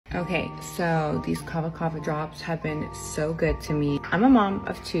Okay, so these Kava Kava drops have been so good to me. I'm a mom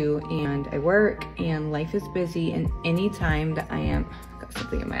of 2 and I work and life is busy, and anytime that I am, got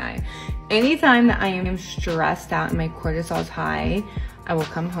something in my eye, anytime that I am stressed out and my cortisol is high, I will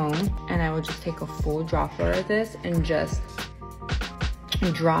come home and I will just take a full dropper of this and just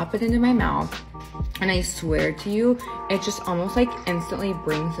drop it into my mouth. And I swear to you, it just almost like instantly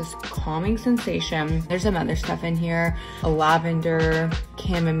brings this calming sensation. There's some other stuff in here, a lavender,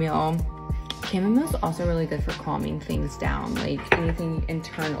 chamomile. Chamomile is also really good for calming things down, like anything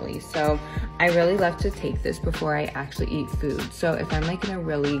internally. So I really love to take this before I actually eat food. So if I'm like in a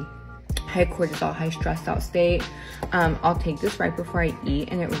really high cortisol, high stressed out state, I'll take this right before I eat,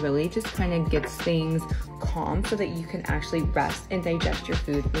 and it really just kind of gets things calm so that you can actually rest and digest your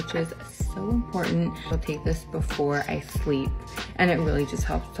food, which is so important. I'll take this before I sleep, and it really just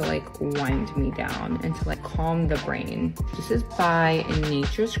helps to like wind me down and to like calm the brain. This is by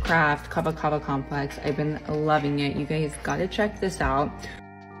Nature's Craft Kava Kava Complex. I've been loving it. You guys gotta check this out.